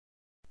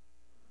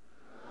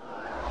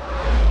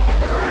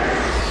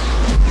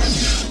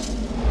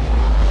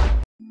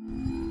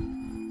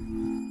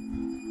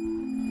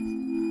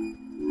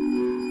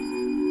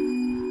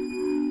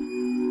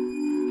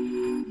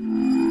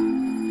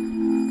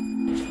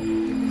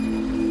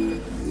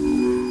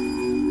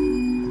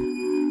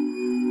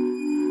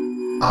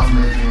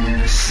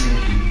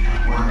city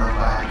where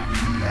nobody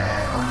be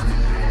at. I'm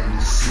living in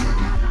the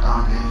city.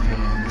 I'm living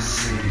in the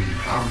city.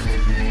 I'm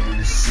living in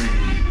the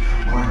city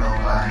where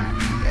nobody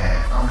be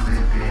at. I'm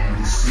living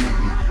in the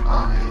city.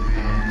 I'm living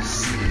in the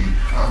city.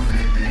 I'm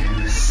living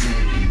in the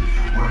city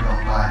where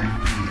nobody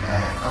be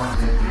at. I'm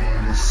living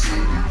in the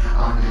city.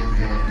 I'm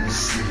living in the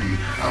city.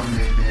 I'm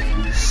living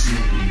in the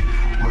city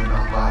where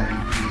nobody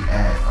be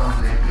at. I'm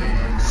living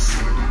in the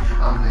city.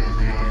 I'm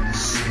living in the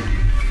city.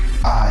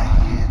 I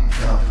hit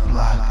the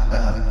block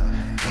up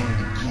and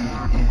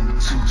get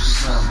into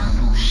some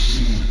new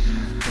shit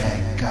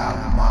that got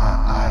my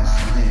eyes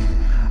lit.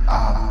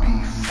 I'll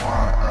be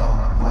far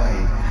away,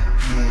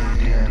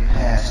 getting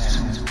past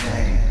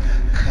today,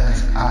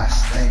 cause I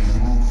stay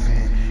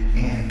moving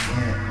in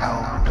and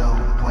out the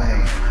way,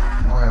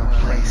 where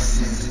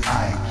places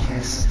I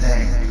can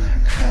stay,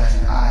 cause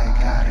I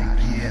gotta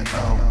get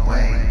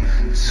away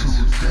to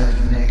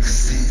the next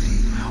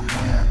city.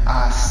 When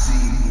I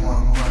see more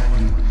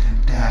money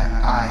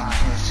that I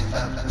catch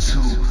up to,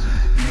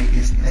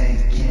 niggas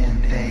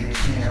thinking they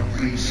can't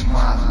reach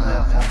my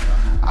level,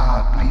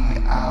 I'll be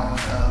out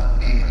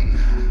of it.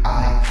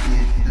 I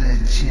get the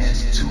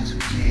chance to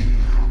get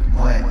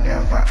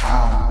whatever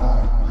I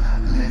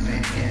want.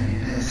 Living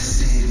in this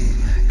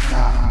city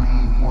got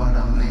me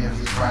wanna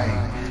live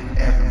right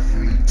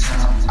every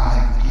time I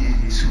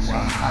get to a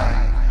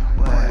height,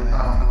 but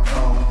I'm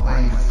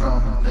away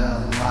from the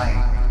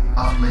light.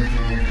 I'm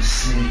living in the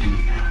city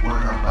where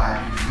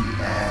nobody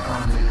be at.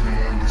 I'm living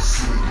in the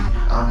city.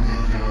 I'm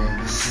living in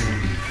the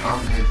city. I'm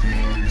living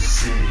in the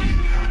city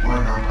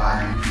where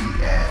nobody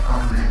be at.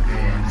 I'm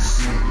living in the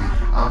city.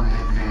 I'm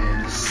living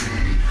in the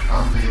city.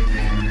 I'm living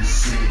in the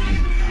city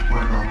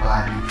where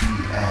nobody be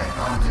at.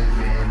 I'm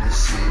living in the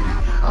city.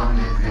 I'm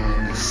living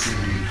in the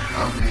city.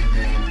 I'm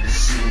living in the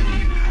city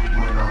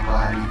where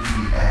nobody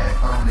be at.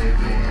 I'm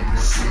living in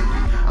the city.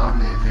 I'm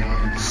living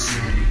in the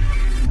city.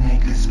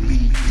 Niggas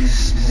be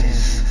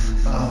dismissed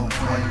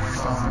away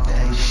from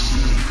they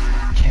shit.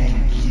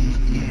 Can't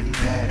get it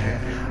better.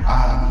 I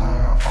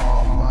learned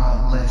all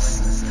my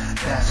lessons.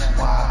 That's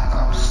why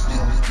I'm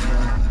still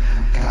young.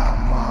 Got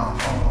my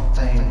own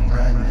thing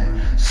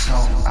running, so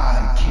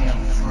I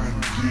can't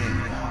forget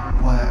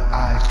what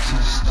I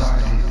just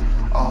started.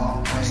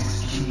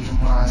 Always keep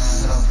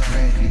myself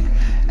ready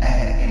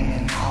at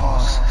any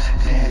cost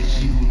that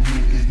you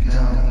niggas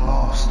done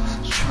lost.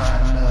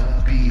 Trying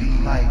to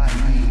be like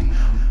me,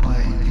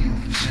 but you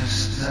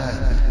just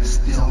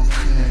still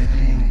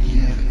couldn't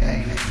give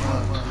a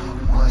fuck.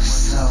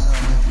 What's up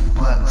with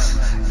bucks?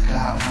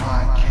 Got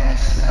my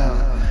cash up,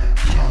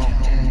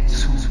 counting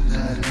to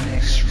the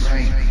next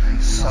rate,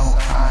 so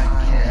I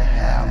can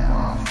have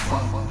my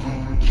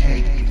fucking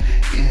cake.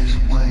 Is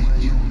what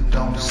you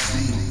don't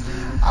see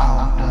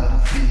out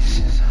of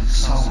vision,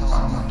 so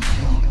I'ma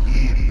kill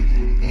it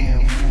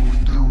and move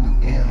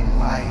through in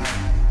life.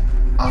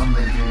 I'm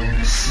living in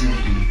the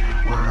city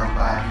where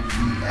nobody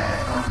be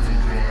at. I'm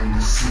living in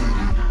the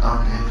city. I'm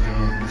living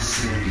in the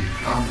city.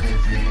 I'm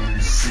living in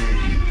the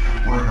city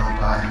where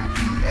nobody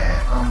be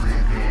at. I'm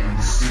living in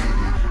the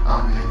city.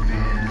 I'm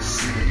living in the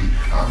city.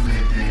 I'm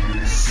living in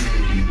the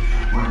city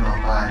where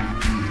nobody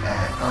be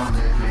at. I'm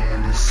living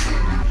in the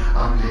city.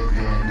 I'm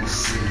living in the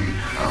city.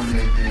 I'm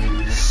living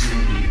in the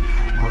city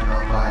where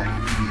nobody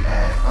be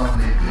at. I'm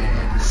living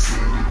in the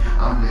city.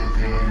 I'm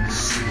living in the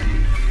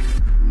city.